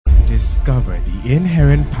discover the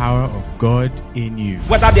inherent power of God in you.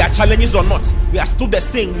 Whether there are challenges or not, we are still the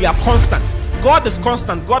same. We are constant. God is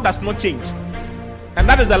constant. God does not change. And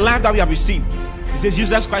that is the life that we have received. It says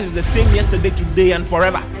Jesus Christ is the same yesterday, today, and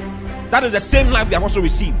forever. That is the same life we have also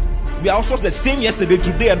received. We are also the same yesterday,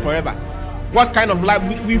 today, and forever. What kind of life?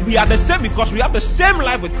 We are the same because we have the same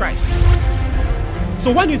life with Christ.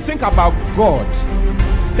 So when you think about God,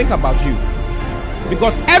 think about you.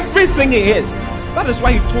 Because everything He is, that is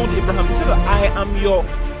why He told Abraham, He said, I am your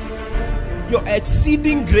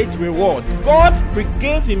exceeding great reward. God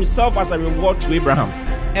gave Himself as a reward to Abraham.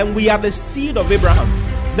 And we are the seed of Abraham.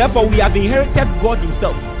 Therefore, we have inherited God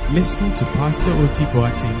Himself. Listen to Pastor O.T.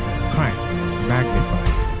 Boateng as Christ is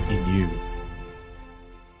magnified in you.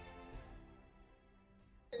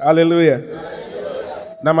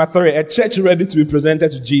 Hallelujah. Number 3, a church ready to be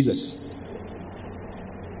presented to Jesus.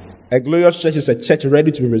 A glorious church is a church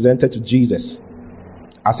ready to be presented to Jesus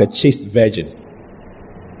as a chaste virgin.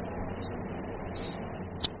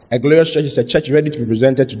 A glorious church is a church ready to be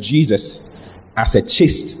presented to Jesus as a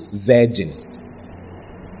chaste virgin.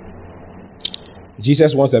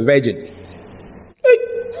 Jesus wants a virgin.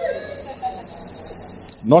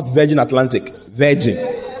 Not Virgin Atlantic, virgin.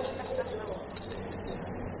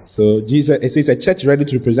 So Jesus, it says a church ready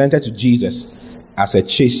to be presented to Jesus as a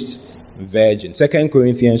chaste virgin. 2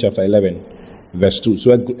 Corinthians chapter 11, verse 2.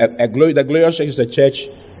 So the glorious church is a church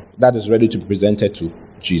that is ready to be presented to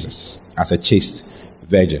Jesus as a chaste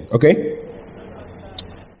virgin. Okay?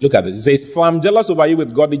 Look at this. It says, for I am jealous over you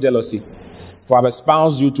with godly jealousy, for I have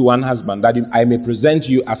espoused you to one husband, that I may present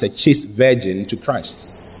you as a chaste virgin to Christ.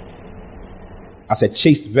 As a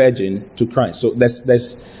chaste virgin to Christ. So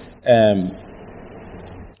there's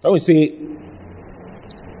I would say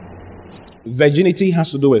virginity has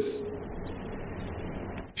to do with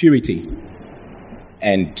purity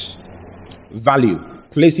and value,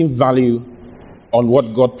 placing value on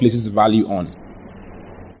what God places value on.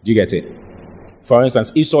 Do you get it? For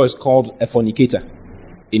instance, Esau is called a fornicator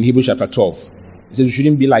in Hebrews chapter 12. It says you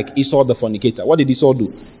shouldn't be like Esau the fornicator. What did Esau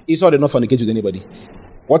do? Esau did not fornicate with anybody.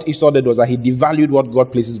 What Esau did was that he devalued what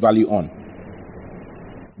God places value on.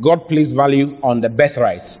 God placed value on the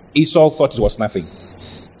birthright. Esau thought it was nothing.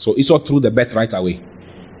 So Esau threw the birthright away.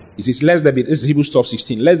 He says, lest there be, this is Hebrews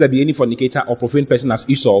 12:16, lest there be any fornicator or profane person as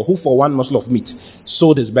Esau, who for one morsel of meat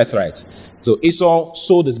sold his birthright. So Esau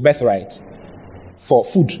sold his birthright for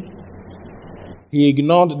food. He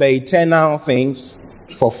ignored the eternal things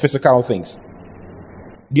for physical things.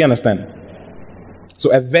 Do you understand?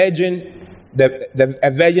 So a virgin, a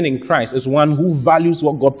virgin in Christ is one who values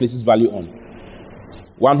what God places value on.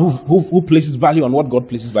 One who places value on what God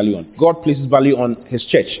places value on. God places value on His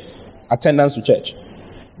church, attendance to church.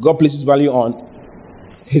 God places value on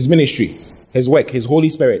His ministry, His work, His Holy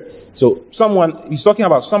Spirit. So he's talking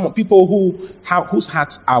about some people whose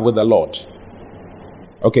hearts are with the Lord.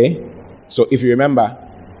 Okay? So if you remember,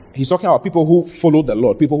 he's talking about people who follow the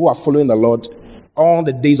Lord, people who are following the Lord all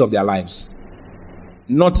the days of their lives,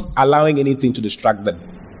 not allowing anything to distract them.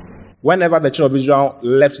 Whenever the children of Israel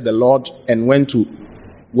left the Lord and went to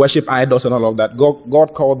worship idols and all of that,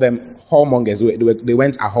 God called them whoremongers. They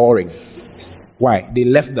went a-whoring. Why? They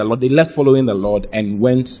left the Lord. They left following the Lord and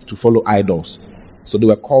went to follow idols. So they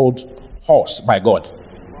were called whores by God.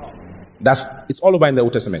 It's all over in the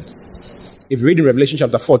Old Testament. If you read in Revelation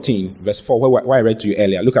chapter 14, verse 4, where I read to you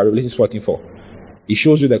earlier, look at Revelation 14:4. It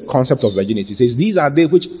shows you the concept of virginity. It says, these are they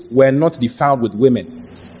which were not defiled with women,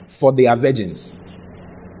 for they are virgins.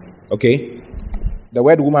 Okay? The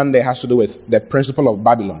word woman there has to do with the principle of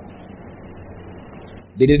Babylon.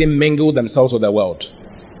 They didn't mingle themselves with the world.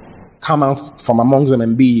 Come out from among them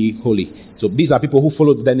and be ye holy. So these are people who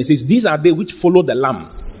followed. Then it says, these are they which follow the Lamb.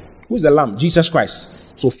 Who is the Lamb? Jesus Christ.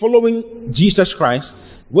 So following Jesus Christ,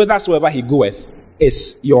 whithersoever He goeth,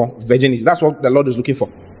 is your virginity. That's what the Lord is looking for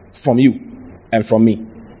from you and from me.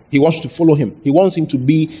 He wants you to follow Him. He wants Him to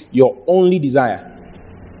be your only desire.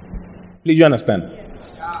 Please, you understand?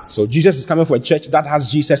 So Jesus is coming for a church that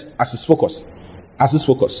has Jesus as its focus. As its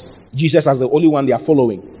focus. Jesus as the only one they are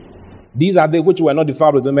following. These are they which were not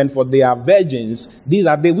defiled with women, for they are virgins. These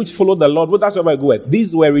are they which follow the Lord. But that's where I go at.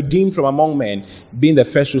 These were redeemed from among men, being the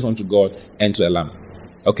first fruits unto God and to the Lamb.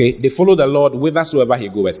 Okay? They follow the Lord whithersoever He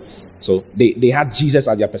goeth. So they had Jesus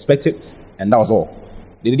as their perspective, and that was all.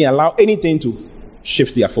 They didn't allow anything to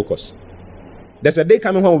shift their focus. There's a day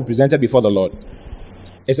coming when we'll be presented before the Lord.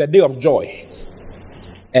 It's a day of joy.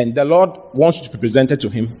 And the Lord wants you to be presented to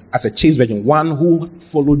Him as a chaste virgin, one who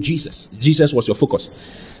followed Jesus. Jesus was your focus.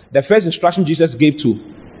 The first instruction Jesus gave to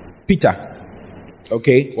Peter,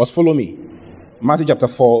 okay, was follow me. Matthew chapter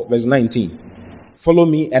 4, verse 19. Follow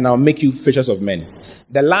me and I'll make you fishers of men.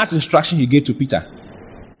 The last instruction he gave to Peter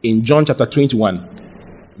in John chapter 21,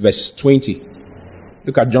 verse 20.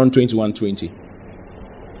 Look at John 21:20.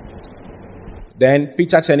 Then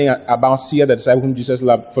Peter turning about seeth the disciple whom Jesus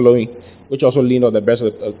loved following, which also leaned on the breast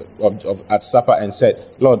at supper and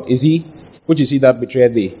said, Lord, is he, which is he that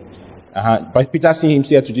betrayed thee? But Peter seeing him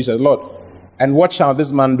said to Jesus, Lord, and what shall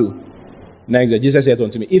this man do? Next, Jesus said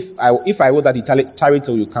unto me, if I will that he tarry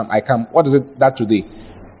till you come, I come. What is it that today?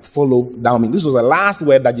 Follow thou me. This was the last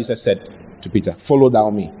word that Jesus said to Peter. Follow thou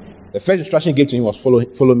me. The first instruction he gave to him was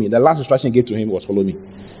follow me. The last instruction he gave to him was follow me.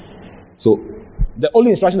 So the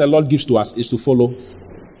only instruction the Lord gives to us is to follow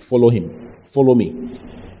him. Follow me.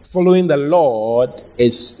 Following the Lord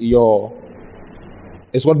is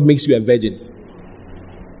what makes you a virgin.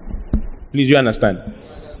 Please, you understand?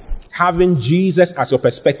 Having Jesus as your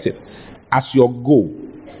perspective, as your goal,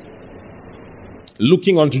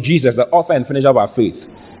 looking unto Jesus, the author and finisher of our faith,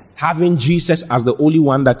 having Jesus as the only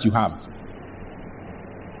one that you have.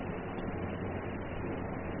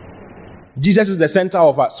 Jesus is the center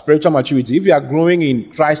of our spiritual maturity. If you are growing in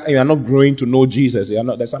Christ and you are not growing to know Jesus,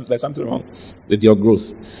 there's something wrong with your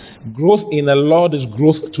growth. Growth in the Lord is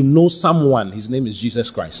growth to know someone. His name is Jesus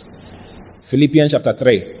Christ. Philippians chapter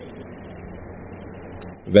 3,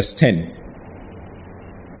 verse 10.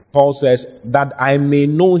 Paul says, that I may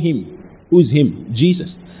know him. Who is him?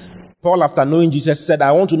 Jesus. Paul, after knowing Jesus, said,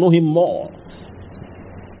 I want to know him more.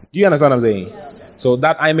 Do you understand what I'm saying? So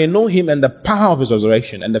that I may know him and the power of his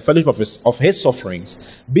resurrection and the fellowship of his sufferings,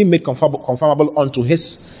 being made conformable unto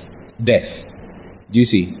his death. Do you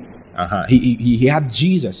see? He had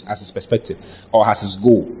Jesus as his perspective or as his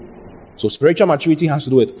goal. So spiritual maturity has to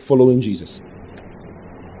do with following Jesus,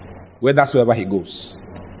 whithersoever he goes.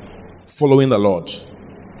 Following the Lord.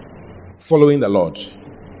 Following the Lord.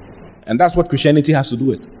 And that's what Christianity has to do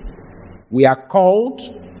with. We are called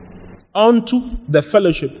unto the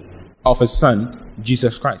fellowship of his Son,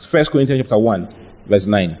 Jesus Christ. 1 Corinthians chapter 1, verse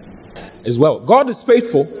 9. As well. God is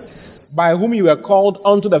faithful, by whom you were called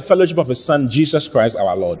unto the fellowship of his Son, Jesus Christ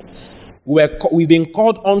our Lord. We've been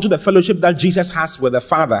called unto the fellowship that Jesus has with the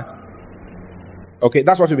Father. Okay,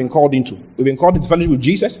 that's what we've been called into. We've been called into fellowship with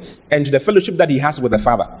Jesus and to the fellowship that he has with the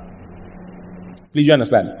Father. Please, you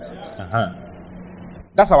understand?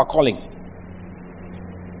 That's our calling.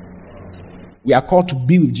 We are called to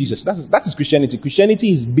be with Jesus. That is Christianity.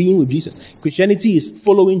 Christianity is being with Jesus. Christianity is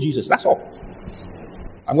following Jesus. That's all.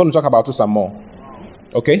 I'm going to talk about this some more.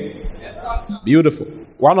 Okay? Beautiful.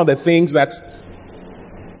 One of the things that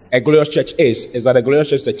a glorious church is that a glorious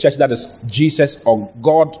church is a church that is Jesus or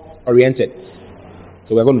God oriented.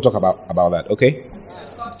 So we're going to talk about that. Okay?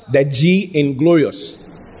 The G in glorious.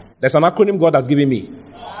 There's an acronym God has given me.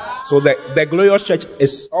 So the glorious church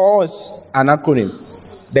is always an acronym.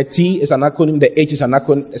 The T is an acronym, the H is an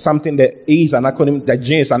acronym, something, the E is an acronym, the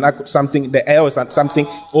J is an acronym, something, the L is something,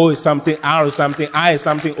 O is something, R is something, I is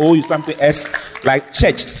something, O is something, S, like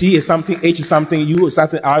church. C is something, H is something, U is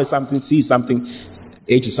something, R is something, C is something,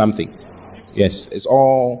 H is something. Yes, it's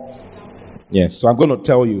all, yes. So I'm going to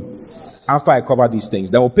tell you, after I cover these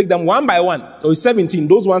things, then we'll pick them one by one. Oh, it's 17.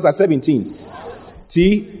 Those ones are 17.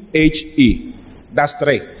 T, H, E. That's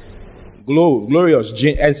 3. Glorious.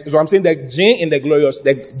 J. So I'm saying the J in the glorious,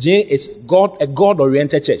 the J is God, a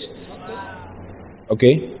God-oriented church.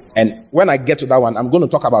 Okay? And when I get to that one, I'm going to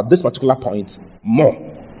talk about this particular point more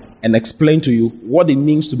and explain to you what it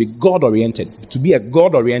means to be God-oriented, to be a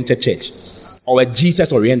God-oriented church or a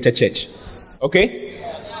Jesus-oriented church. Okay?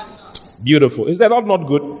 Beautiful. Is that not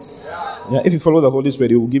good? Yeah, if you follow the Holy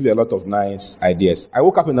Spirit, it will give you a lot of nice ideas. I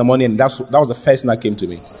woke up in the morning and that was the first thing that came to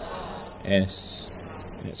me. Yes.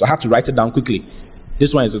 So I had to write it down quickly.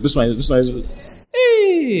 This one is this one is this one is.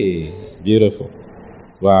 Hey, beautiful.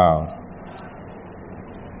 Wow.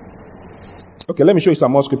 Okay, let me show you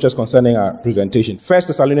some more scriptures concerning our presentation. 1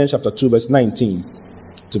 Thessalonians chapter 2, verse 19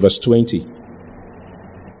 to verse 20.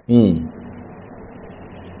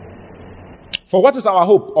 For what is our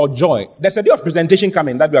hope or joy? There's a day of presentation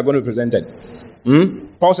coming that we are going to be presented.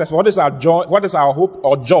 Paul says, what is our joy? What is our hope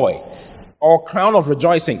or joy or crown of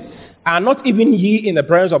rejoicing? Are not even ye in the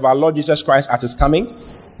presence of our Lord Jesus Christ at his coming?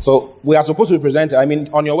 So we are supposed to be presented,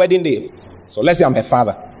 on your wedding day. So let's say I'm her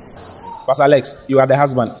father. Pastor Alex, you are the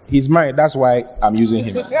husband. He's married, that's why I'm using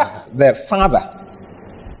him. The father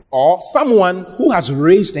or someone who has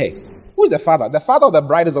raised her. Who is the father? The father of the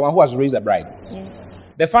bride is the one who has raised the bride.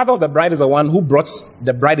 The father of the bride is the one who brought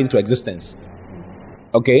the bride into existence.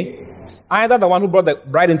 Okay? Either the one who brought the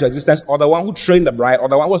bride into existence or the one who trained the bride or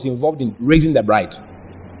the one who was involved in raising the bride.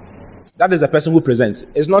 That is the person who presents.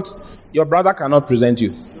 It's not, your brother cannot present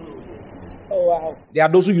you. Oh, wow. There are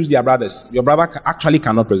those who use their brothers. Your brother actually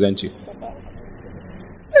cannot present you.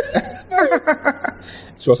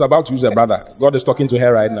 She was about to use her brother. God is talking to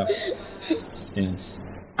her right now. Yes.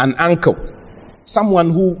 An uncle,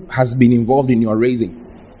 someone who has been involved in your raising,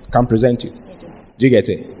 can present you. Do you get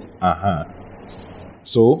it?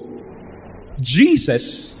 So,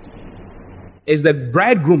 Jesus is the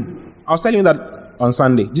bridegroom. I was telling you that on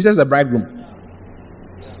Sunday. Jesus is the bridegroom.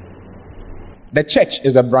 The church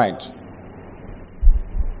is a bride.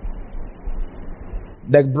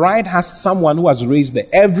 The bride has someone who has raised her.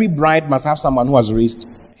 Every bride must have someone who has raised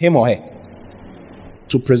him or her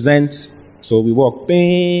to present. So we walk,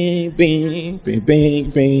 bing, bing, bing, bing,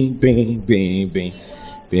 bing, bing, bing, bing,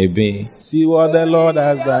 bing, bing. See what the Lord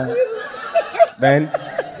has done. Then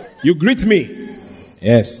you greet me.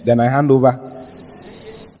 Yes. Then I hand over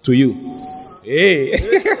to you. Hey.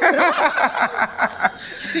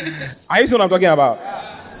 Are you see what I'm talking about?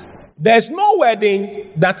 There's no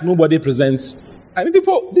wedding that nobody presents. I mean,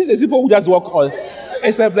 these are people who just walk on.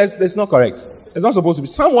 Except that's not correct. It's not supposed to be.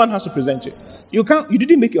 Someone has to present you. You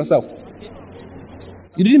didn't make yourself.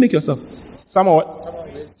 You didn't make yourself.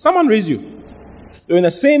 Someone raised you. So in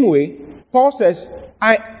the same way, Paul says,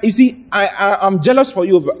 I'm jealous for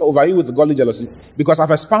you over you with the godly jealousy because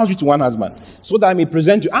I've espoused you to one husband so that I may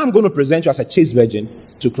present you. I'm going to present you as a chaste virgin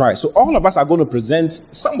to Christ. So all of us are going to present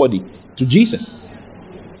somebody to Jesus.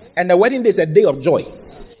 And the wedding day is a day of joy.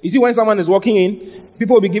 You see, when someone is walking in,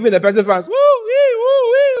 people will be giving the person fans. Woo, wee,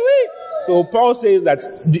 woo, wee, wee. So Paul says that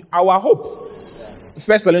our hope, 1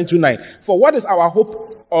 Thessalonians 2:9, for what is our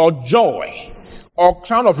hope or joy or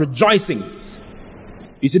crown of rejoicing?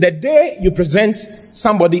 You see, the day you present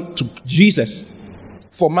somebody to Jesus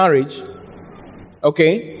for marriage,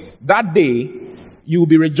 okay, that day you will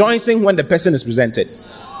be rejoicing when the person is presented.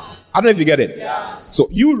 I don't know if you get it. Yeah. So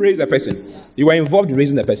you raise a person. You were involved in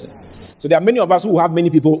raising the person. So there are many of us who have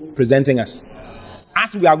many people presenting us.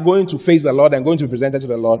 As we are going to face the Lord and going to be presented to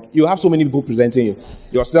the Lord, you have so many people presenting you.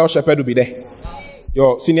 Your cell shepherd will be there.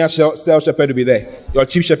 Your senior cell shepherd will be there. Your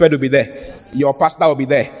chief shepherd will be there. Your pastor will be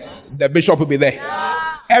there. The bishop will be there.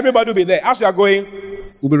 Everybody will be there. As you are going,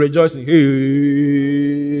 we'll be rejoicing.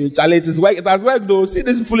 Hey, Charlie, it has worked though. See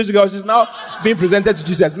this foolish girl, she's now being presented to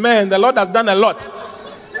Jesus. Man, the Lord has done a lot.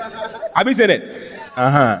 Have you seen it?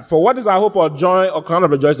 For what is our hope or joy or crown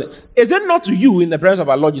of rejoicing? Is it not to you in the presence of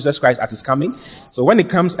our Lord Jesus Christ at his coming? So when he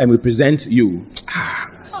comes and we present you,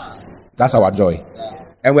 that's our joy.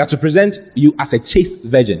 And we are to present you as a chaste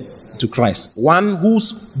virgin to Christ. One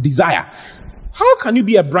whose desire. How can you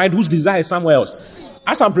be a bride whose desire is somewhere else?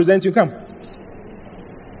 As I'm presenting you, come.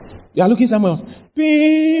 You are looking somewhere else.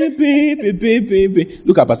 Beep, beep, beep, beep, beep, beep.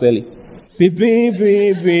 Look at Pastor Eli. Beep, beep,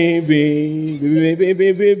 beep, beep, beep, beep, beep,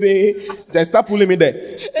 beep, beep, beep. Then start pulling me there.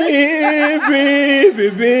 Beep, beep,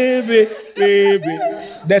 beep, beep, beep, beep, beep.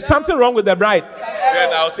 There's something wrong with the bride.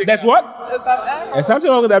 There's what? There's something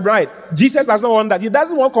wrong with the bride. Jesus does not want that. He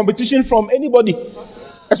doesn't want competition from anybody.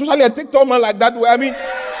 Especially a TikTok man like that. Where, I mean,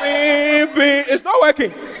 beep, beep. It's not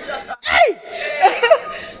working. Hey!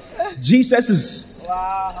 Jesus is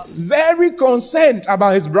very concerned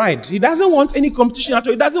about his bride. He doesn't want any competition at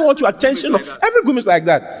all. He doesn't want your attention. Every groom is like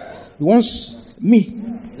that. He wants me.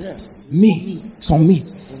 Me. It's on me.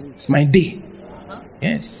 It's my day.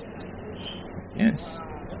 Yes. Yes.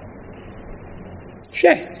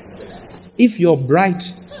 Share. If your bride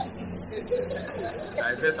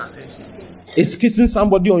is kissing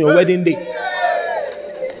somebody on your wedding day,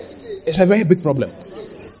 it's a very big problem.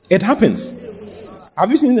 It happens. Have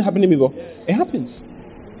you seen it happening before? It happens.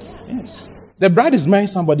 Yes. The bride is marrying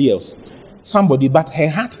somebody else. Somebody, but her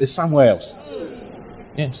heart is somewhere else.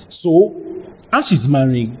 Yes. So, as she's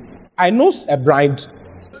marrying, I know a bride,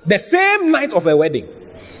 the same night of her wedding,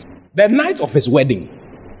 the night of his wedding,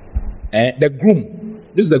 the groom,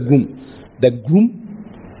 this is the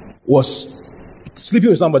groom was sleeping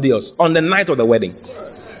with somebody else on the night of the wedding.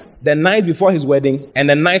 The night before his wedding and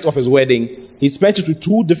the night of his wedding, he spent it with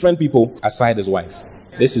two different people aside his wife.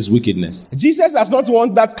 This is wickedness. Jesus does not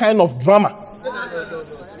want that kind of drama.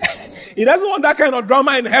 He doesn't want that kind of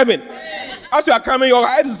drama in heaven. As you are coming, your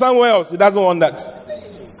eyes is somewhere else. He doesn't want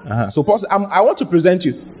that. So, Paul said, I want to present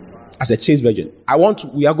you as a chaste virgin.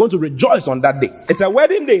 We are going to rejoice on that day. It's a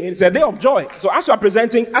wedding day. It's a day of joy. So, as you are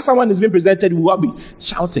presenting, as someone is being presented, we will be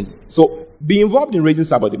shouting. So, be involved in raising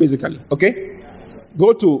somebody, basically. Okay?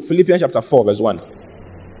 Go to Philippians chapter 4, verse 1.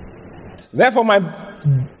 Therefore,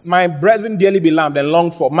 my brethren dearly beloved and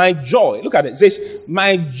longed for, my joy. Look at it. It says,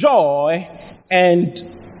 my joy and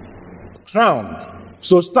crown.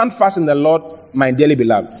 So stand fast in the Lord, my dearly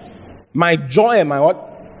beloved. My joy and my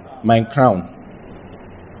what? My crown.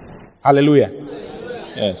 Hallelujah.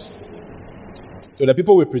 Yes. So the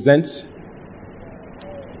people we present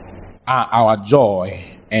are our joy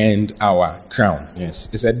and our crown. Yes,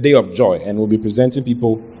 it's a day of joy, and we'll be presenting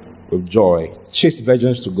people with joy, chaste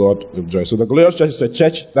virgins to God with joy. So the glorious church is a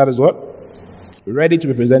church that is what? Ready to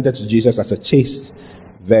be presented to Jesus as a chaste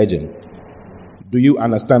virgin. Do you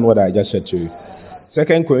understand what I just said to you? 2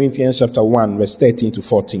 Corinthians chapter 1, verse 13 to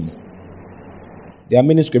 14. There are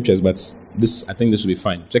many scriptures, but I think this will be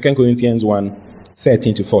fine. 2 Corinthians 1,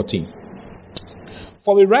 13 to 14.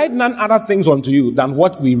 For we write none other things unto you than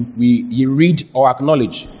what you read or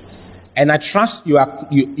acknowledge. And I trust you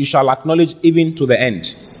shall acknowledge even to the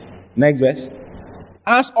end. Next verse.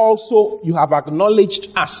 As also you have acknowledged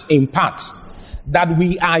us in part, that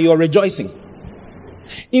we are your rejoicing,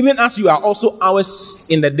 even as you are also ours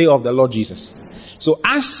in the day of the Lord Jesus. So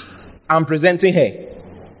as I'm presenting her,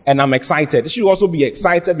 and I'm excited, she should also be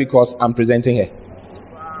excited because I'm presenting her.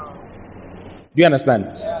 Do you understand?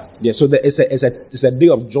 Yeah. So it's a day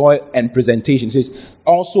of joy and presentation. It says,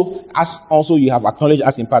 also you have acknowledged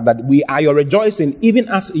us in part, that we are your rejoicing, even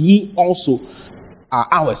as ye also are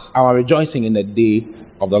ours, our rejoicing in the day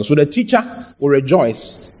of the Lord. So the teacher will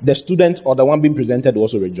rejoice, the student or the one being presented will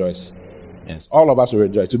also rejoice. Yes, all of us will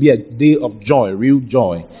rejoice. To be a day of joy, real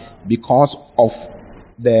joy, because of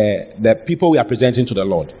the people we are presenting to the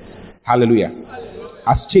Lord. Hallelujah.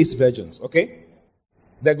 As chaste virgins, okay?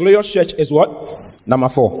 The glorious church is what? Number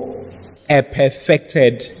 4. A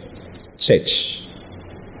perfected church.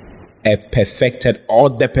 A perfected or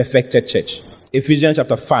the perfected church. Ephesians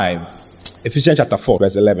chapter 4,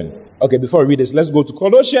 verse 11. Okay, before we read this, let's go to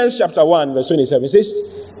Colossians chapter 1, verse 27. It says,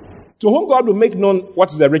 to whom God will make known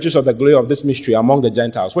what is the riches of the glory of this mystery among the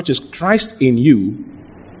Gentiles, which is Christ in you,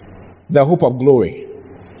 the hope of glory.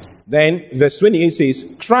 Then verse 28 says,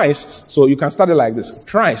 Christ, so you can start it like this.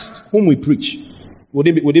 Christ, whom we preach. Would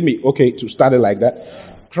it be okay to start it like that?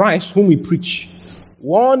 Christ, whom we preach,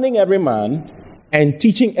 warning every man and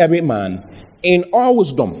teaching every man in all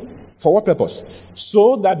wisdom. For what purpose?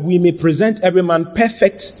 So that we may present every man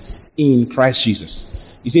perfect in Christ Jesus.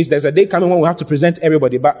 He says there's a day coming when we have to present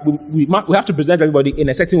everybody, but we have to present everybody in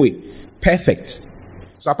a certain way. Perfect.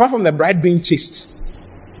 So apart from the bride being chaste,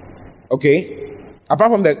 okay, apart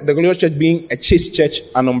from the glorious church being a chaste church,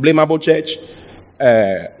 an unblameable church,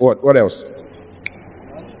 what else?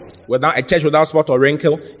 Without a church without spot or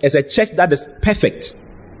wrinkle, it's a church that is perfect.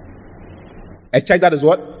 A church that is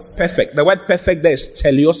what? Perfect. The word perfect there is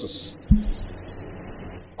teleosis.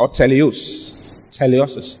 Or teleos.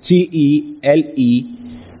 Teleosis. T-E-L-E-I-O-S.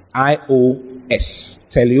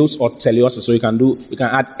 Teleos or teleosis. So you can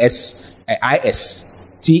add S, I-S.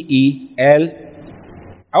 T-E-L.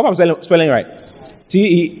 I hope I'm spelling right.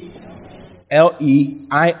 T-E-L-E-I-O-S-I-S.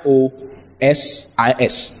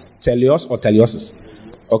 Teleos or teleosis.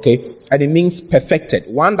 Okay? And it means perfected.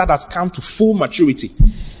 One that has come to full maturity.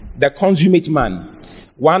 The consummate man.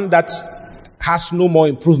 One that has no more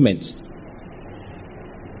improvement.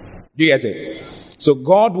 Do you get it? So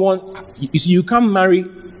God wants, you see, you can't marry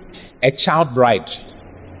a child bride.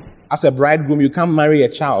 As a bridegroom, you can't marry a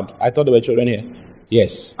child. I thought there were children here.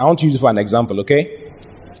 Yes. I want to use it for an example, okay?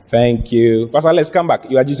 Thank you. Pastor, let's come back.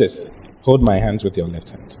 You are Jesus. Hold my hands with your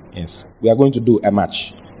left hand. Yes. We are going to do a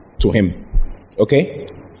match to him. Okay?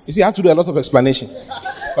 You see, I have to do a lot of explanation.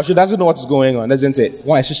 But she doesn't know what is going on, doesn't it?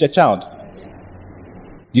 Why? She's a child.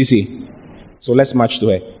 Do you see? So let's match to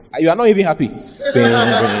her. You are not even happy.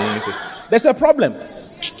 There's a problem.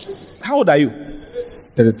 How old are you?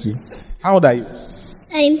 32. How old are you?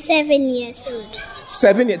 I'm 7 years old.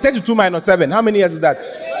 7 years. 32 minus 7. How many years is that?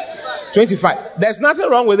 25. There's nothing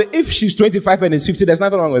wrong with it. If she's 25 and is 50, there's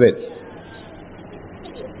nothing wrong with it.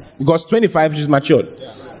 Because 25, she's matured.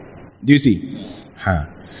 Do you see? Huh.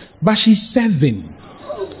 But she's 7.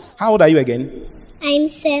 How old are you again? I'm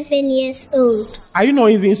 7 years old. Are you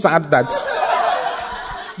not even sad that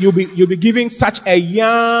you'll be giving such a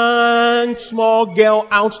young, small girl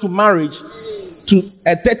out to marriage to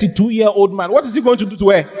a 32-year-old man? What is he going to do to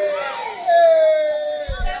her?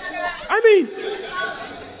 I mean,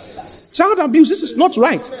 child abuse, this is not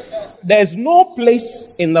right. There's no place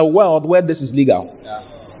in the world where this is legal.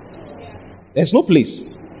 There's no place.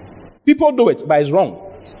 People do it, but it's wrong.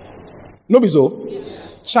 No, be so.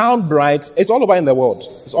 Child brides, it's all over in the world.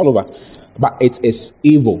 It's all over. But it is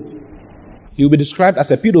evil. He will be described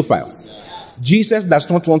as a pedophile. Jesus does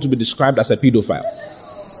not want to be described as a pedophile.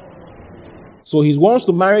 So he wants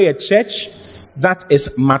to marry a church that is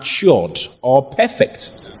matured or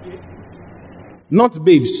perfect. Not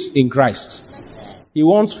babes in Christ. He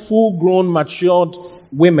wants full-grown, matured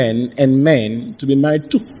women and men to be married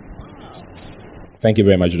to. Thank you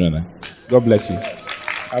very much, Jonathan. God bless you.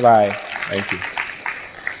 Bye-bye. Thank you.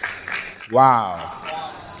 Wow.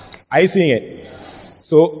 Are you seeing it?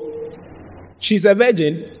 So, she's a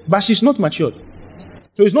virgin, but she's not matured.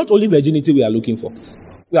 So it's not only virginity we are looking for.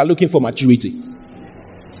 We are looking for maturity.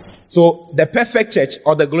 So the perfect church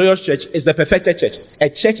or the glorious church is the perfected church. A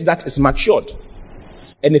church that is matured.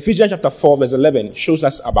 And Ephesians chapter 4 verse 11 shows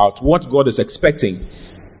us about what God is expecting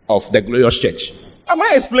of the glorious church. Am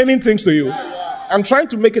I explaining things to you? I'm trying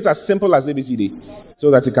to make it as simple as ABCD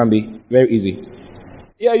so that it can be very easy.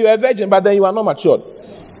 Yeah, you are a virgin, but then you are not matured.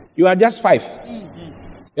 You are just 5.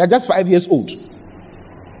 You are just 5 years old.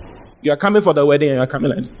 You are coming for the wedding and you are coming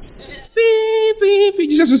like, beep, beep, beep.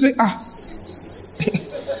 Jesus will say,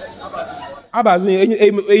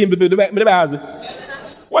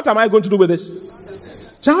 what am I going to do with this?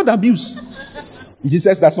 Child abuse.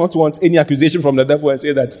 Jesus does not want any accusation from the devil and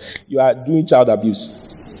say that you are doing child abuse.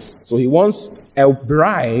 So he wants a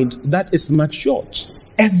bride that is matured.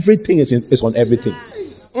 Everything is on everything.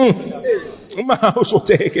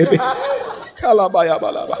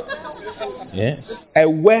 Yes. A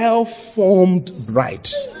well-formed bride.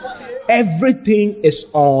 Everything is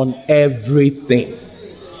on everything.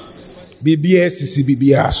 BBS.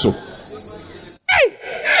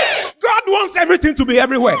 God wants everything to be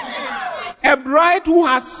everywhere. A bride who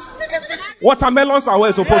has watermelons are where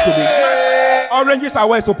it's supposed to be. Oranges are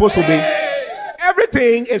where it's supposed to be.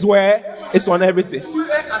 Everything is where it's on everything.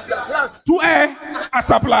 To air as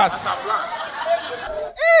a plus.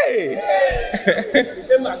 Hey.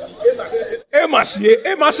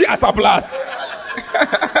 Emashi as a plus.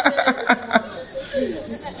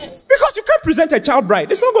 Because you can't present a child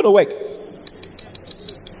bride. It's not going to work.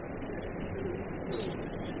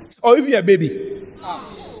 Or even a baby.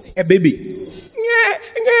 A baby.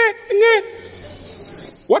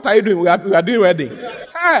 What are you doing? We are doing wedding.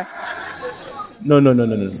 No.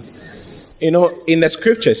 You know, in the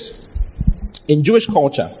scriptures, in Jewish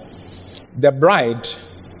culture, the bride,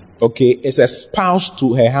 is espoused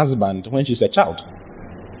to her husband when she's a child.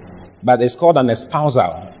 But it's called an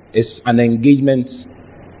espousal. It's an engagement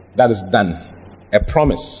that is done. A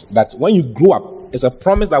promise that when you grow up, it's a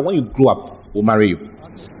promise that when you grow up, we'll marry you.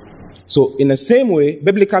 So in the same way,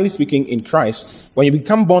 biblically speaking, in Christ, when you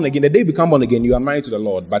become born again, the day you become born again, you are married to the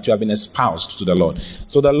Lord, but you have been espoused to the Lord.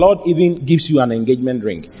 So the Lord even gives you an engagement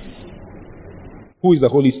ring. Who is the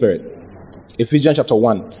Holy Spirit? Ephesians chapter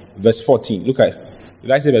 1, verse 14. Look at,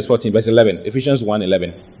 did I say verse 14? Verse 11. Ephesians 1,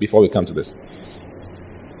 11, before we come to this.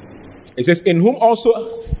 It says, in whom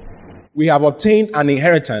also we have obtained an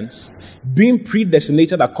inheritance, being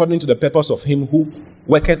predestinated according to the purpose of him who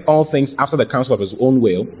worketh all things after the counsel of his own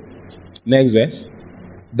will. Next verse.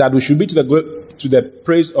 That we should be to the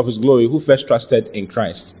praise of his glory who first trusted in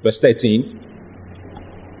Christ. Verse 13.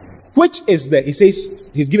 Which is he says,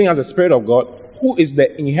 he's giving us the Spirit of God, who is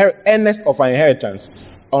the earnest of our inheritance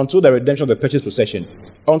unto the redemption of the purchased possession,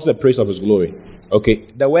 unto the praise of his glory. Okay,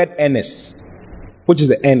 the word earnest. Which is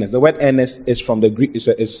the earnest? The word earnest is from the Greek,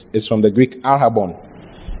 is from the Greek arhabon,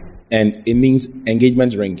 and it means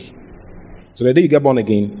engagement ring. So the day you get born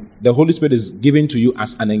again, the Holy Spirit is given to you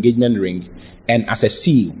as an engagement ring and as a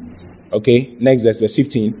seal. Okay, next verse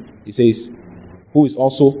 15. He says, who is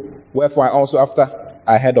also, wherefore I also after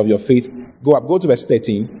I heard of your faith. Go to verse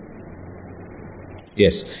 13.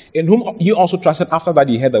 Yes. In whom you also trusted after that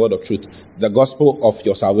you heard the word of truth, the gospel of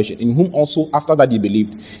your salvation. In whom also after that you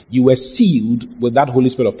believed, you were sealed with that Holy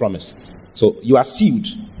Spirit of promise. So you are sealed.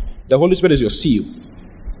 The Holy Spirit is your seal.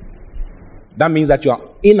 That means that you are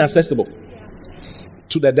inaccessible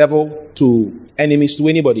to the devil, to enemies, to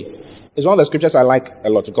anybody. It's one of the scriptures I like a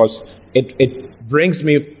lot because it brings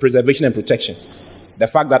me preservation and protection. The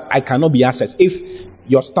fact that I cannot be accessed.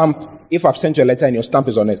 If I've sent you a letter and your stamp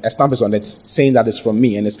is on it, a stamp is on it saying that it's from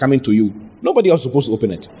me and it's coming to you, nobody else is supposed to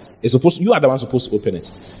open it. You are the one supposed to open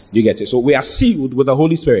it. You get it? So we are sealed with the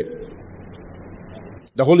Holy Spirit.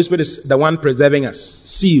 The Holy Spirit is the one preserving us,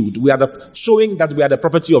 sealed. We are showing that we are the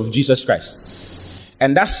property of Jesus Christ.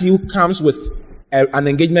 And that seal comes with an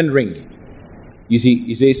engagement ring. You see,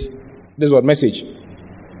 he says, this is what message.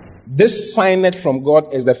 This signet from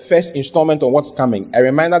God is the first installment of what's coming. A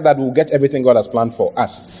reminder that we'll get everything God has planned for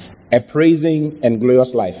us. A praising and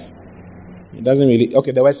glorious life. It doesn't really...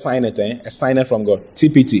 Okay, the word signet, a signet from God.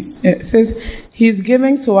 TPT. It says, he's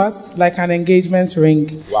giving to us like an engagement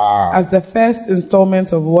ring. Wow. As the first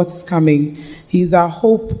installment of what's coming. He's our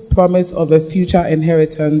hope, promise of a future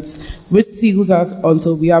inheritance, which seals us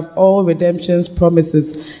until we have all redemption's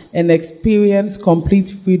promises and experience complete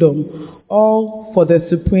freedom. All for the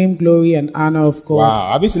supreme glory and honor of God.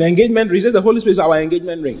 Wow. Have you seen engagement ring? The Holy Spirit is our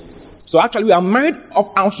engagement ring. So actually, we are married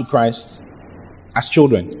up out to Christ as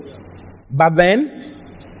children. But then,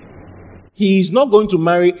 He's not going to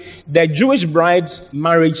marry. The Jewish bride's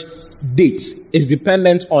marriage date is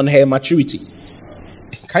dependent on her maturity.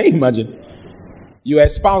 Can you imagine? You are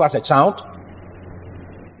espoused as a child.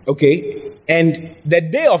 Okay. And the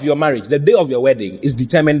day of your marriage, the day of your wedding is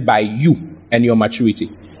determined by you and your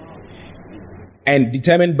maturity. And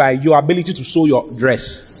determined by your ability to sew your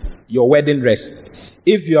dress, your wedding dress.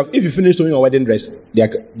 If you finish sewing your wedding dress, they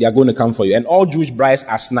are going to come for you. And all Jewish brides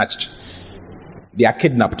are snatched. They are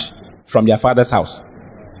kidnapped from their father's house.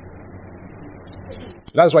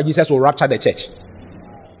 That's why Jesus will rapture the church.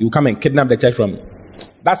 He will come and kidnap the church from.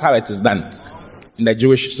 That's how it is done in the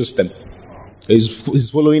Jewish system. He's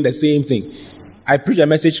following the same thing. I preach a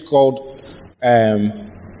message called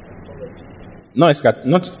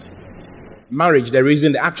not marriage.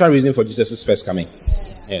 The actual reason for Jesus' first coming.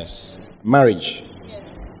 Yes, marriage.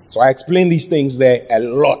 So I explain these things there a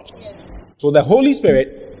lot. So the Holy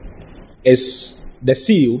Spirit is the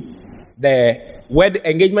seal, the word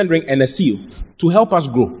engagement ring, and the seal to help us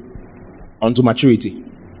grow onto maturity.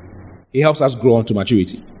 He helps us grow onto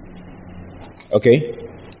maturity. Okay?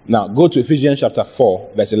 Now go to Ephesians chapter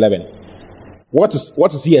 4, verse 11. What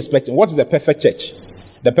is he expecting? What is the perfect church?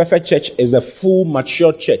 The perfect church is the full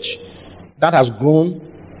mature church that has grown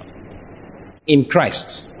in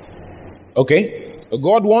Christ. Okay?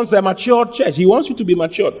 God wants a mature church. He wants you to be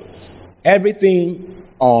matured. Everything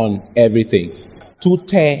on everything.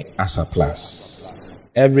 Tute as a plus.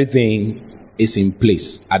 Everything is in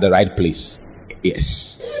place, at the right place.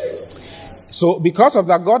 Yes. So because of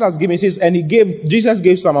that, God has given, Jesus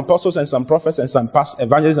gave some apostles and some prophets and some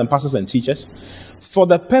evangelists and pastors and teachers for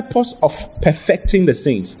the purpose of perfecting the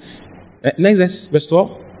saints. Next verse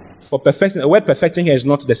 12. For perfecting, the word perfecting here is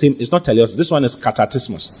not the same, it's not teleos. This one is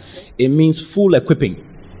katatismos. It means full equipping.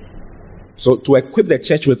 So to equip the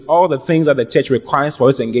church with all the things that the church requires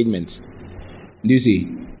for its engagement. Do you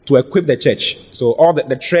see? To equip the church. So all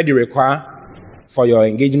the thread you require for your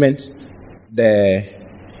engagement, the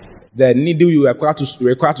needle you require to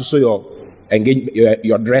sew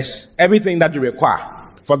your dress, everything that you require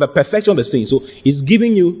for the perfection of the saints. So he's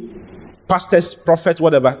giving you pastors, prophets,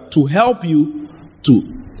 whatever, to help you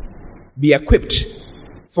to be equipped.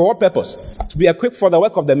 For what purpose? To be equipped for the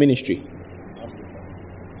work of the ministry.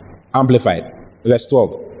 Amplified. Verse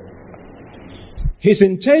 12. His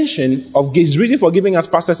intention of his reason for giving us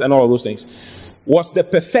pastors and all of those things was the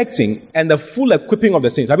perfecting and the full equipping of the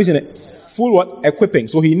saints. Have you seen it? Full what? Equipping.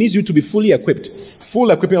 So he needs you to be fully equipped.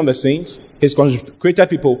 Full equipping of the saints, his consecrated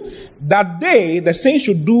people. That day, the saints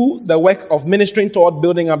should do the work of ministering toward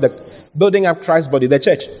building up Christ's body, the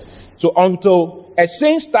church. So until a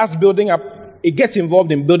saint starts building up, it gets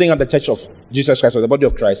involved in building up the church of Jesus Christ, or the body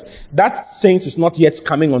of Christ, that saint is not yet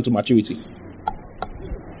coming onto maturity.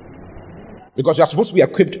 Because you are supposed to be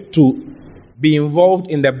equipped to be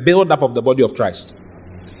involved in the build-up of the body of Christ.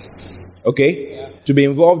 Okay? To be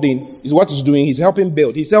involved in is what he's doing. He's helping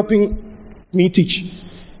build. He's helping me teach.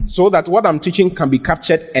 So that what I'm teaching can be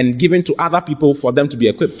captured and given to other people for them to be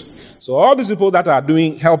equipped. So all these people that are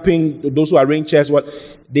helping those who arrange chairs,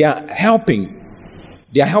 they are helping.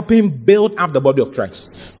 They are helping build up the body of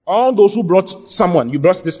Christ. All those who brought someone, you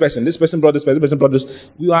brought this person brought this person brought this.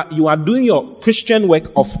 You are doing your Christian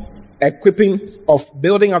work of equipping, of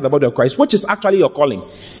building up the body of Christ, which is actually your calling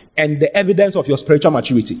and the evidence of your spiritual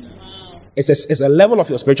maturity. It's a level of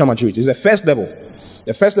your spiritual maturity. It's the first level.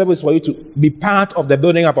 The first level is for you to be part of the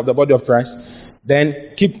building up of the body of Christ.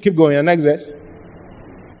 Then keep going. The next verse.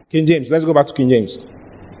 King James. Let's go back to King James.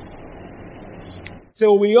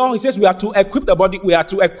 So he says we are to equip the body. We are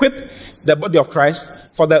to equip the body of Christ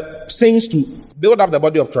for the saints to build up the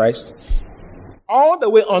body of Christ, all the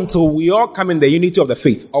way until we all come in the unity of the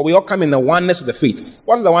faith, or we all come in the oneness of the faith.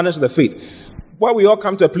 What is the oneness of the faith? Where we all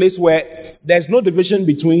come to a place where there's no division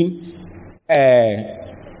between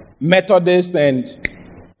Methodist and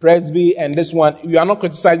Presby and this one. You are not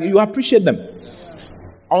criticizing, you appreciate them.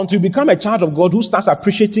 Until you become a child of God who starts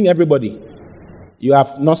appreciating everybody, you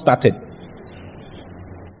have not started.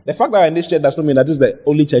 The fact that we're in this church does not mean that this is the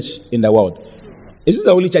only church in the world. Is this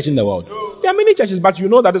the only church in the world? There are many churches, but you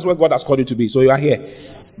know that is where God has called you to be, so you are here.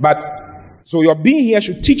 So your being here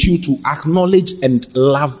should teach you to acknowledge and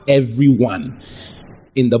love everyone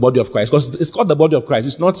in the body of Christ, because it's called the body of Christ.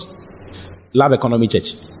 It's not Love Economy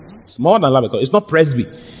Church. It's more than Love Economy. It's not Presby.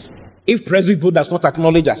 If Presby people does not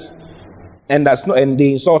acknowledge us and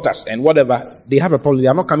they insult us and whatever, they have a problem. They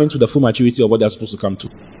are not coming to the full maturity of what they are supposed to come to.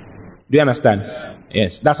 Do you understand?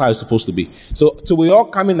 Yes, that's how it's supposed to be. So we all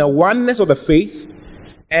come in the oneness of the faith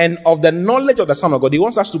and of the knowledge of the Son of God. He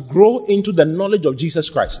wants us to grow into the knowledge of Jesus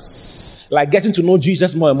Christ. like getting to know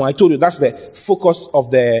Jesus more and more. I told you that's the focus of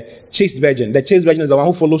the chaste virgin. The chaste virgin is the one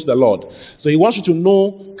who follows the Lord. So he wants you to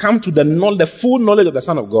know, come to the full knowledge of the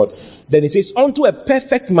Son of God. Then he says, unto a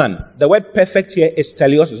perfect man. The word perfect here is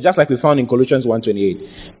teleos, just like we found in Colossians 1:28.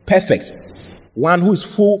 Perfect. One who is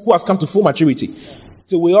full, who has come to full maturity.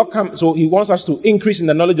 So we all come, so he wants us to increase in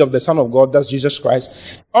the knowledge of the Son of God, that's Jesus Christ,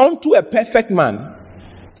 unto a perfect man.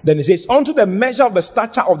 Then he says, unto the measure of the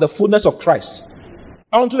stature of the fullness of Christ.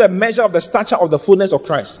 Unto the measure of the stature of the fullness of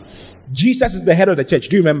Christ. Jesus is the head of the church.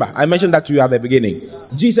 Do you remember? I mentioned that to you at the beginning.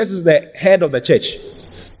 Jesus is the head of the church.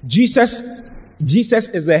 Jesus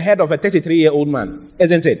is the head of a 33-year-old man,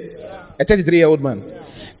 isn't it? A 33-year-old man.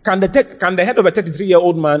 Can the head of a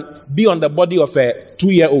 33-year-old man be on the body of a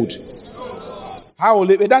 2-year-old? How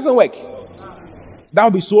will it doesn't work. That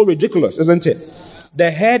would be so ridiculous, isn't it? The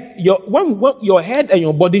head, your head and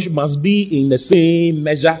your body must be in the same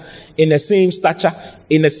measure, in the same stature,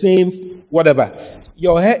 in the same whatever.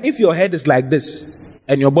 Your head, if your head is like this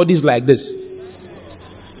and your body is like this,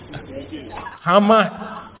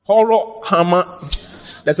 hammer.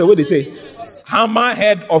 That's the way they say. Hammer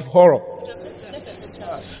head of horror.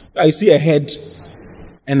 I see a head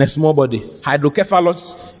and a small body.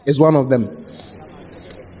 Hydrocephalus is one of them.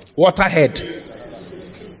 Waterhead.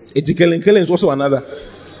 Killing is also another.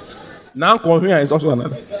 Now Conhuya is also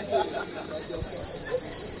another.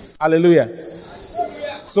 Hallelujah.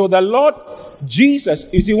 So the Lord Jesus,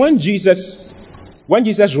 you see, when Jesus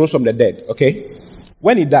rose from the dead, okay,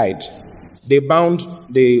 when he died, they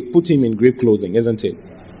put him in grave clothing, isn't it?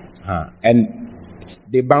 And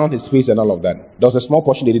they bound his face and all of that. There was a small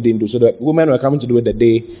portion they didn't do. So the women were coming to do it the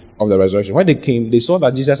day of the resurrection. When they came, they saw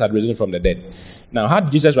that Jesus had risen from the dead. Now, how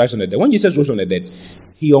did Jesus rise from the dead? When Jesus rose from the dead,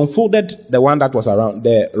 he unfolded the one that was around,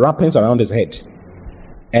 the wrappings around his head,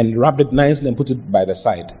 and wrapped it nicely and put it by the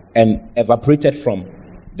side, and evaporated from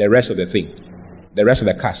the rest of the thing, the rest of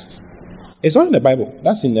the cast. It's all in the Bible.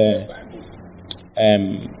 That's in the,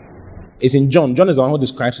 it's in John. John is the one who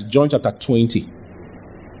describes it. John chapter 20.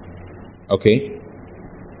 Okay.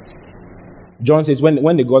 John says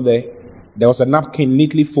when they got there was a napkin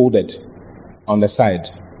neatly folded on the side,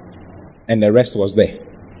 and the rest was there.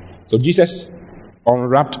 So Jesus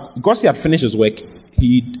unwrapped, because he had finished his work.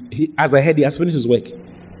 He as a head, he has finished his work.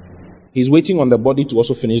 He's waiting on the body to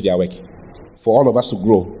also finish their work, for all of us to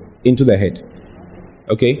grow into the head.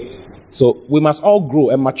 Okay, so we must all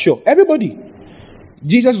grow and mature. Everybody.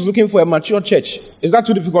 Jesus was looking for a mature church. Is that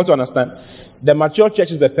too difficult to understand? The mature church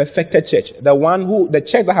is the perfected church. The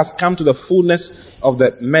church that has come to the fullness of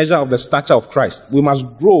the measure of the stature of Christ. We must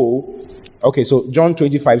grow. Okay, so John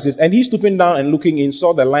 25 says, and he stooping down and looking in,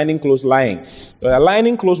 saw the lining clothes lying. The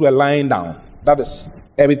lining clothes were lying down. That is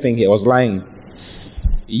everything here was lying.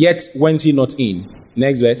 Yet went he not in.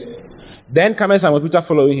 Next verse. Then came Simon Peter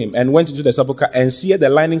following him, and went into the sepulchre, and see the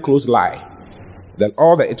lining clothes lie. Then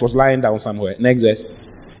it was lying down somewhere. Next verse.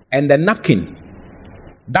 And the napkin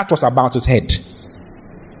that was about his head,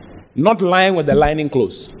 not lying with the lining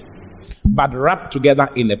clothes, but wrapped together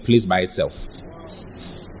in a place by itself.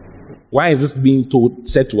 Why is this being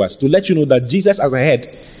said to us? To let you know that Jesus as a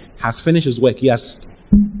head has finished his work. He has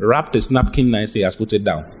wrapped his napkin nicely, he has put it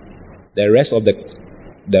down. The rest of the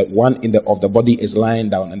one of the body is lying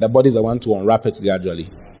down, and the body is the one to unwrap it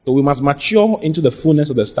gradually. So we must mature into the fullness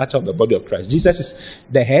of the stature of the body of Christ. Jesus is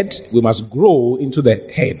the head. We must grow into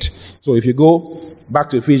the head. So if you go back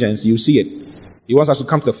to Ephesians, you see it. He wants us to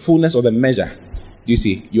come to the fullness of the measure. Do you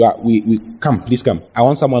see? We come, please come. I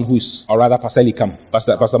want someone who is, or rather, Pastor Lee, come.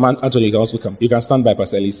 Pastor Anthony, you can also come. You can stand by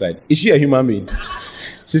Pastor Lee's side. Is she a human being?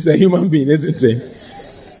 She's a human being, isn't she?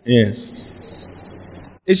 Yes.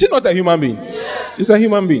 Is she not a human being? She's a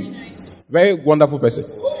human being. Very wonderful person.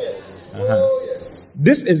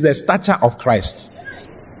 This is the stature of Christ.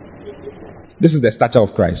 This is the stature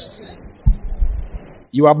of Christ.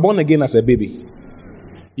 You are born again as a baby.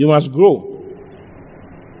 You must grow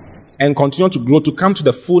and continue to grow to come to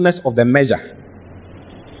the fullness of the measure.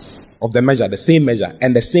 The same measure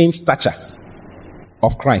and the same stature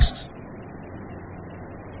of Christ.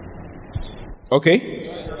 Okay?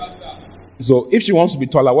 So if she wants to be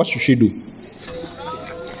taller, what should she do?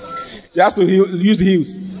 She has to use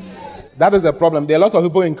heels. That is the problem. There are a lot of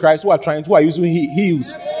people in Christ who are using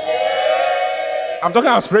heels. I'm talking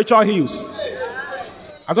about spiritual heels.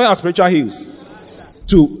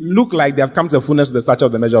 To look like they have come to the fullness of the stature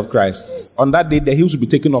of the measure of Christ. On that day, the heels will be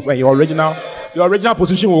taken off, and your original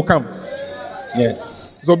position will come. Yes.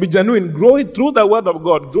 So be genuine. Grow it through the word of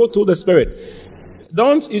God. Grow through the Spirit.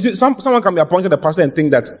 You see, someone can be appointed a pastor and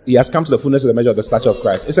think that he has come to the fullness of the measure of the stature of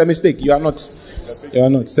Christ. It's a mistake. You are not.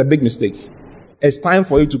 It's a big mistake. It's time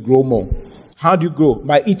for you to grow more. How do you grow?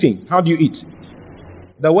 By eating. How do you eat?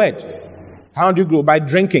 The word. How do you grow? By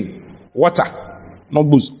drinking. Water. Not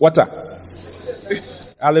booze. Water.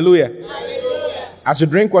 Hallelujah. As you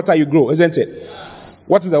drink water, you grow, isn't it?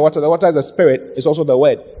 What is the water? The water is the spirit. It's also the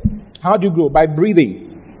word. How do you grow? By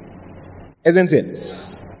breathing. Isn't it?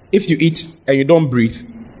 If you eat and you don't breathe,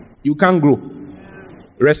 you can't grow.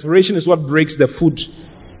 Respiration is what breaks the food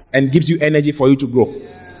and gives you energy for you to grow.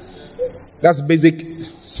 That's basic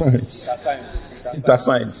science. That's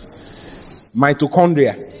science.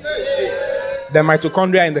 Mitochondria. The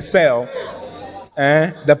mitochondria in the cell,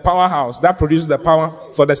 the powerhouse that produces the power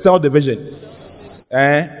for the cell division.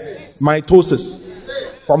 Mitosis.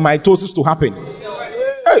 For mitosis to happen.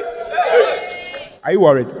 Hey! Are you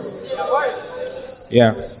worried?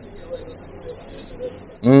 Yeah.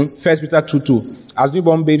 1 Peter 2:2. As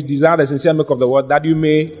newborn babes, desire the sincere milk of the word that you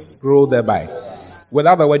may grow thereby.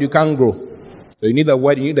 Without the word, you can't grow. So you need the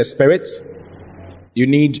word, you need the spirit, you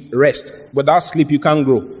need rest. Without sleep, you can't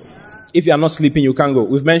grow. If you are not sleeping, you can't grow.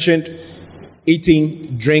 We've mentioned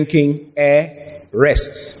eating, drinking, air,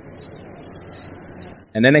 rest,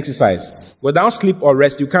 and then exercise. Without sleep or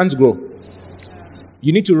rest, you can't grow.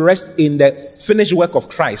 You need to rest in the finished work of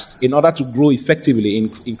Christ in order to grow effectively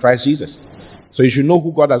in Christ Jesus. So you should know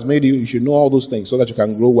who God has made you. You should know all those things so that you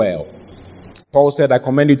can grow well. Paul said, I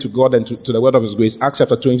commend you to God and to the word of his grace. Acts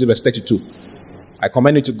chapter 20, verse 32. I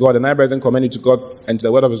commend you to God, and I, brethren, commend you to God and to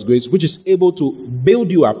the word of his grace, which is able to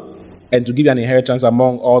build you up and to give you an inheritance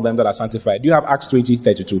among all them that are sanctified. Do you have Acts 20,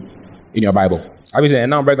 32 in your Bible? I mean,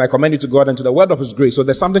 and now, brethren, I commend you to God and to the word of his grace. So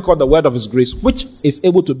there's something called the word of his grace, which is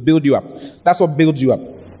able to build you up. That's what builds you up.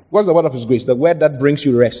 What's the word of his grace? The word that brings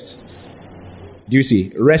you rest. Do you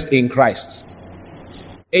see? Rest in Christ.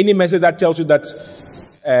 Any message that tells you that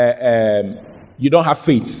you don't have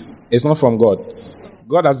faith, it's not from God.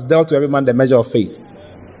 God has dealt to every man the measure of faith.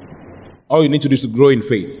 All you need to do is to grow in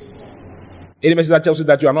faith. Any message that tells you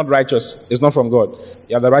that you are not righteous, it's not from God.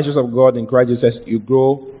 You are the righteousness of God in Christ Jesus. We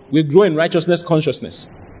grow in righteousness, consciousness.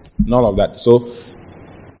 None of that. So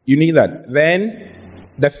you need that. Then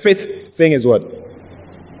the fifth thing is what?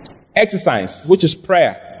 Exercise, which is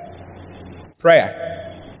prayer. Prayer.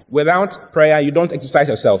 Without prayer, you don't exercise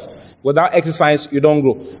yourself. Without exercise, you don't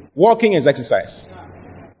grow. Walking is exercise,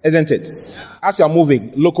 isn't it? As you are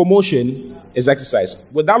moving, locomotion is exercise.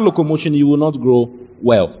 Without locomotion, you will not grow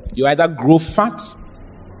well. You either grow fat,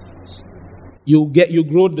 you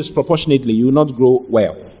grow disproportionately, you will not grow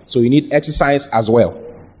well. So you need exercise as well.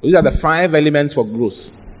 These are the 5 elements for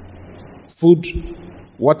growth: food,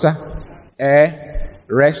 water, air,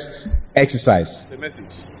 rest, exercise. It's a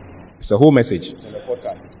message. It's a whole message. It's on the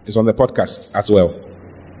podcast. It's on the podcast as well.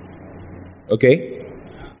 Okay?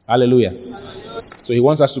 Hallelujah. So he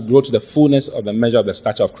wants us to grow to the fullness of the measure of the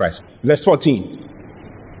stature of Christ. Verse 14.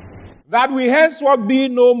 That we henceforth be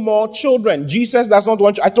no more children. Jesus does not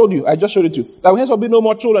want you. I told you. I just showed it to you. That we henceforth be no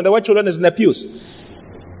more children. The word children is nepios.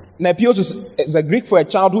 Nepios is a Greek for a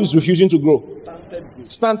child who is refusing to grow.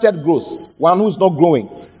 Stunted growth. One who is not growing.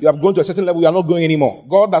 You have grown to a certain level, you are not growing anymore.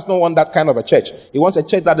 God does not want that kind of a church. He wants a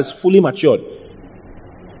church that is fully matured.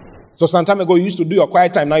 So some time ago, you used to do your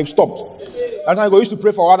quiet time, now you've stopped. Some time ago, you used to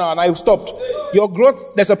pray for 1 hour, now you've stopped. Your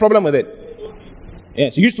growth, there's a problem with it.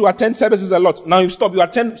 Yes, you used to attend services a lot. Now you've stopped. You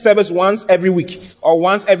attend service once every week or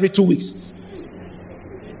once every 2 weeks.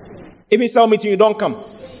 If it's cell meeting, you don't come.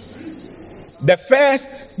 The first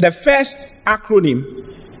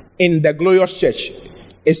acronym in the glorious church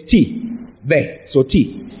is T. There. So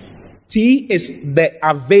T. T is the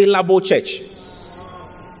available church.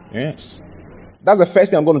 Yes. That's the first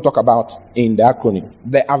thing I'm going to talk about in the acronym.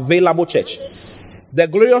 The available church. The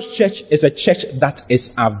glorious church is a church that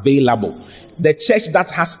is available. The church that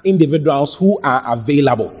has individuals who are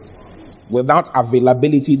available. Without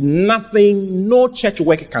availability, nothing, no church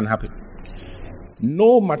work can happen.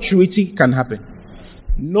 No maturity can happen.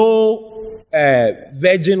 No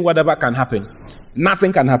virgin whatever can happen.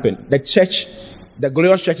 Nothing can happen. The church, the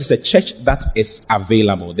glorious church is a church that is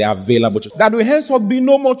available. They are available church. That we henceforth be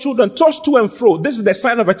no more children, tossed to and fro. This is the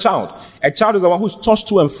sign of a child. A child is the one who's tossed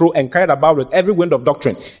to and fro and carried about with every wind of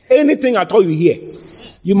doctrine. Anything at all you hear.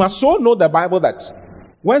 You must so know the Bible that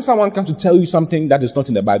when someone comes to tell you something that is not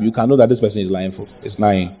in the Bible, you can know that this person is lying. It's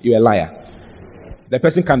lying. You're a liar. The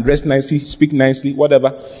person can dress nicely, speak nicely,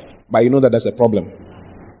 whatever, but you know that there's a problem.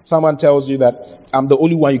 Someone tells you that I'm the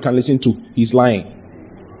only one you can listen to. He's lying.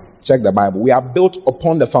 Check the Bible. We are built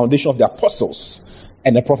upon the foundation of the apostles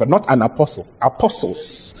and the prophet. Not an apostle.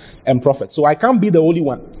 Apostles and prophets. So I can't be the only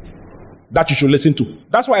one that you should listen to.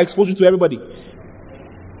 That's why I expose you to everybody.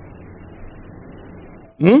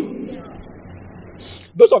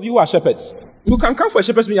 Those of you who are shepherds, You can come for a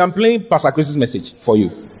shepherd's meeting. I'm playing Pastor Chris's message for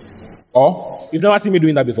you. Or, you've never seen me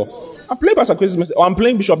doing that before. I'm playing Pastor Chris's message. Or I'm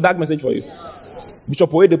playing Bishop Dag's message for you.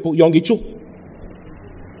 Bishop Oyedepo, Yongichu.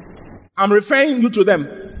 I'm referring you to them.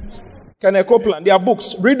 Kenneth Copeland, their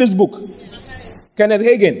books. Read this book. Kenneth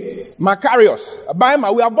Hagin, Macarius.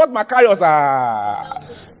 We have bought Macarius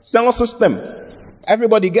sound system.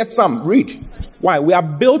 Everybody get some. Read. Why? We are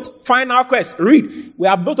built. Final quest. Read. We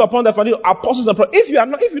are built upon the foundation of apostles and prophets.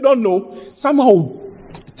 If you don't know, somehow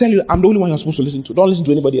tell you I'm the only one you're supposed to listen to. Don't listen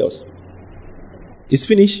to anybody else. It's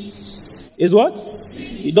finished. Is what?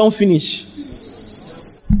 You don't finish.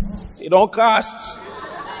 You don't cast.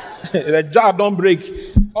 The jar don't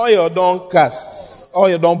break. Oil don't cast.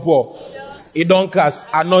 Oil don't pour. It don't cast.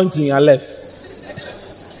 Anointing and left.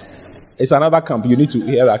 It's another camp. You need to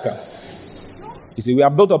hear that camp. You see, we are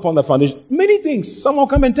built upon the foundation. Many things. Someone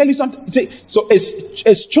come and tell you something. So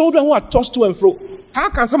it's children who are tossed to and fro. How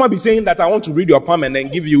can someone be saying that I want to read your palm and then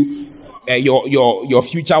give you your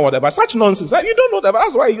future, whatever? Such nonsense. You don't know that.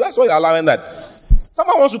 That's why you're allowing that.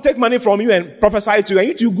 Someone wants to take money from you and prophesy to you,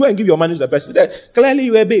 and you go and give your money to the person. Clearly,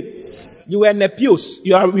 you are a babe. You are nepios.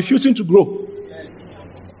 You are refusing to grow.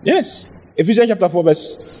 Yes. Ephesians chapter 4,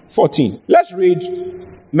 verse 14. Let's read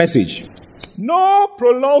message. No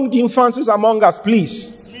prolonged infancies among us,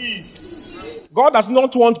 please. God does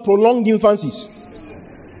not want prolonged infancies.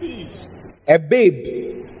 A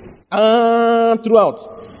babe throughout.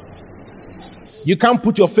 You can't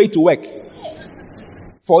put your faith to work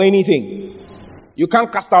for anything. You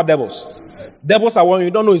can't cast out devils. Devils are worrying you.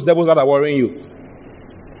 You don't know it's devils that are worrying you.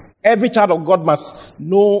 Every child of God must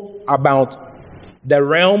know about the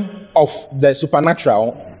realm of the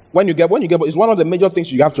supernatural. When you get, it's one of the major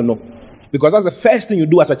things you have to know. Because that's the first thing you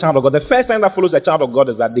do as a child of God. The first thing that follows a child of God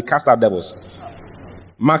is that they cast out devils.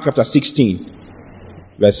 Mark chapter 16,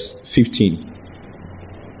 verse 15.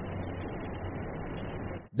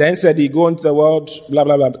 Then said he, go into the world, blah,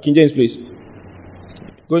 blah, blah. King James, please.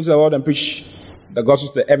 Go into the world and preach the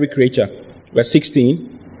gospel to every creature. Verse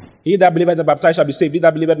 16. He that believeth and baptized shall be saved. He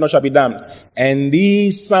that believeth not shall be damned. And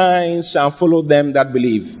these signs shall follow them that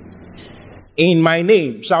believe. In my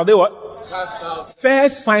name shall they what? Cast out.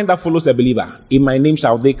 First sign that follows a believer. In my name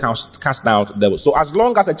shall they cast out devils. So as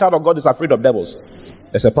long as a child of God is afraid of devils,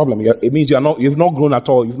 there's a problem. It means you've not grown at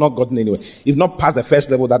all. You've not gotten anywhere. You've not passed the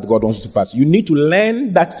first level that God wants you to pass. You need to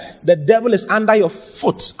learn that the devil is under your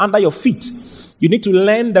foot, under your feet. You need to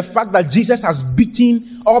learn the fact that Jesus has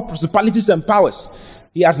beaten all principalities and powers.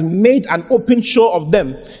 He has made an open show of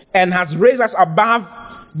them and has raised us above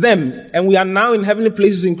them. And we are now in heavenly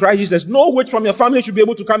places in Christ Jesus. No witch from your family should be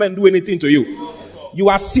able to come and do anything to you. You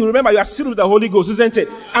are sealed. Remember, you are sealed with the Holy Ghost, isn't it?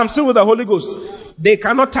 I'm sealed with the Holy Ghost. They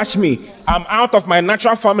cannot touch me. I'm out of my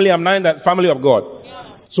natural family. I'm now in the family of God.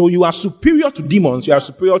 So you are superior to demons. You are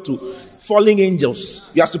superior to falling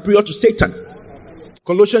angels. You are superior to Satan.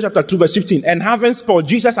 Colossians chapter 2 verse 15. And having spoiled,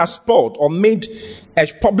 Jesus has spoiled or made a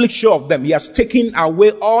public show of them. He has taken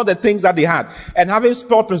away all the things that they had. And having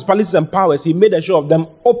spoiled principalities and powers, he made a show of them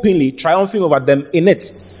openly, triumphing over them in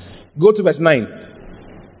it. Go to verse 9.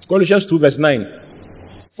 Colossians 2 verse 9.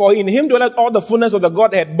 For in him dwelleth all the fullness of the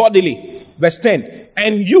Godhead bodily. Verse 10.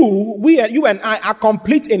 And you and I are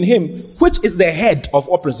complete in him, which is the head of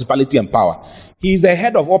all principality and power. He is the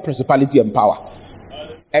head of all principality and power.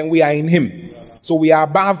 And we are in him. So we are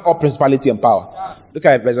above all principality and power. Look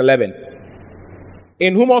at verse 11.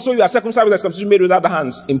 In whom also you are circumcised with the circumcision made without the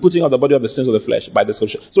hands, in putting on the body of the sins of the flesh by the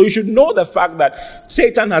circumcision. So you should know the fact that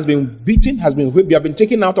Satan has been beaten, has been whipped. You have been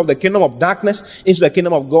taken out of the kingdom of darkness into the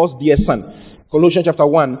kingdom of God's dear Son. Colossians chapter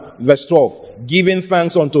 1 verse 12. Giving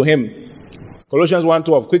thanks unto him. Colossians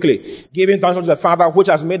 1:12, quickly. Giving thanks unto the Father, which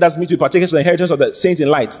has made us meet to partakers of the inheritance of the saints in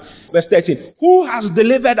light. Verse 13. Who has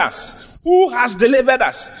delivered us? Who has delivered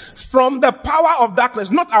us from the power of darkness?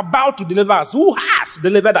 Not about to deliver us. Who has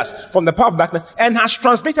delivered us from the power of darkness and has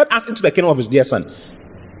translated us into the kingdom of his dear Son?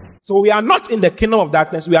 So we are not in the kingdom of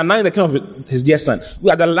darkness. We are now in the kingdom of his dear Son.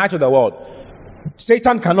 We are the light of the world.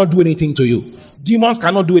 Satan cannot do anything to you. Demons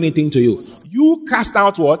cannot do anything to you. You cast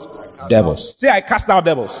out what? Devils. Say, I cast out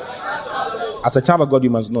devils. As a child of God,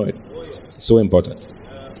 you must know it. It's so important.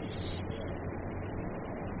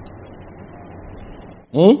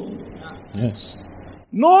 Yes.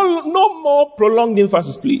 No more prolonged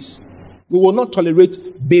infancies, please. We will not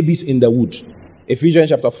tolerate babies in the wood. Ephesians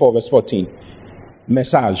chapter 4, verse 14.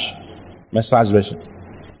 Message version.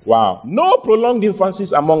 Wow. No prolonged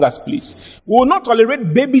infancies among us, please. We will not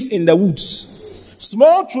tolerate babies in the woods.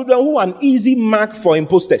 Small children who are an easy mark for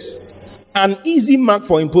imposters. An easy mark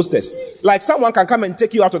for imposters. Like someone can come and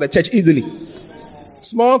take you out of the church easily.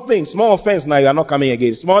 Small things, small offense, now you are not coming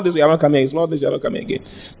again. Small this, you are not coming again. Small this, you are not coming again.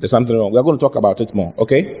 There's something wrong. We are going to talk about it more,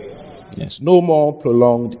 okay? Yes, no more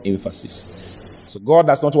prolonged emphasis. So God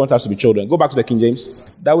does not want us to be children. Go back to the King James.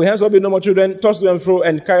 That we henceforth be no more children, tossed to and fro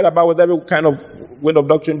and carried about with every kind of wind of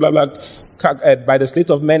doctrine, blah, blah, by the sleight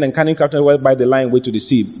of men and cunning craftiness by the lying way to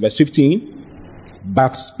deceive. Verse 15.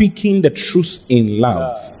 But speaking the truth in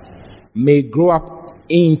love may grow up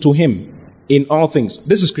into him in all things.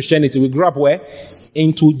 This is Christianity. We grow up where?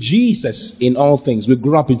 Into Jesus in all things. We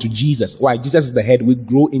grow up into Jesus. Why? Jesus is the head. We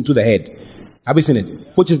grow into the head. Have you seen it?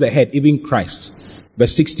 Which is the head? Even Christ.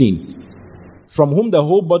 Verse 16. From whom the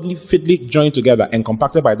whole body fitly joined together and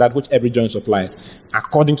compacted by that which every joint supply,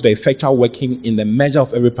 according to the effectual working in the measure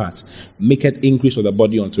of every part, maketh increase of the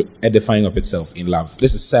body unto edifying of itself in love.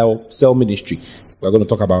 This is cell ministry. We're going to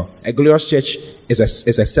talk about a glorious church is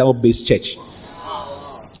a cell-based church.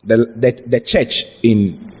 The church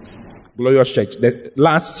in glorious church, the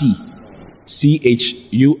last C,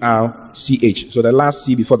 CHURCH. So the last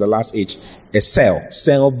C before the last H, a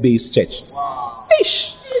cell-based church.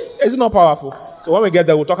 Ish. Is it not powerful? So when we get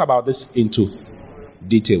there, we'll talk about this into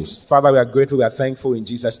details. Father, we are grateful, we are thankful in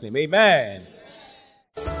Jesus' name. Amen.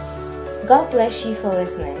 God bless you for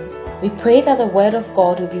listening. We pray that the word of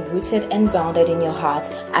God will be rooted and grounded in your heart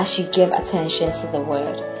as you give attention to the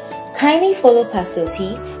word. Kindly follow Pastor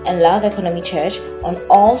T and Love Economy Church on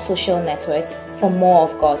all social networks for more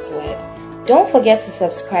of God's word. Don't forget to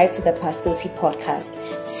subscribe to the Pastor T podcast.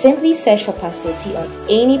 Simply search for Pastor T on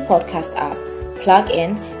any podcast app, plug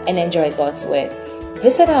in, and enjoy God's word.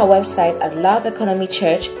 Visit our website at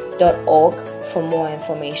loveeconomychurch.org for more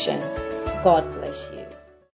information. God bless.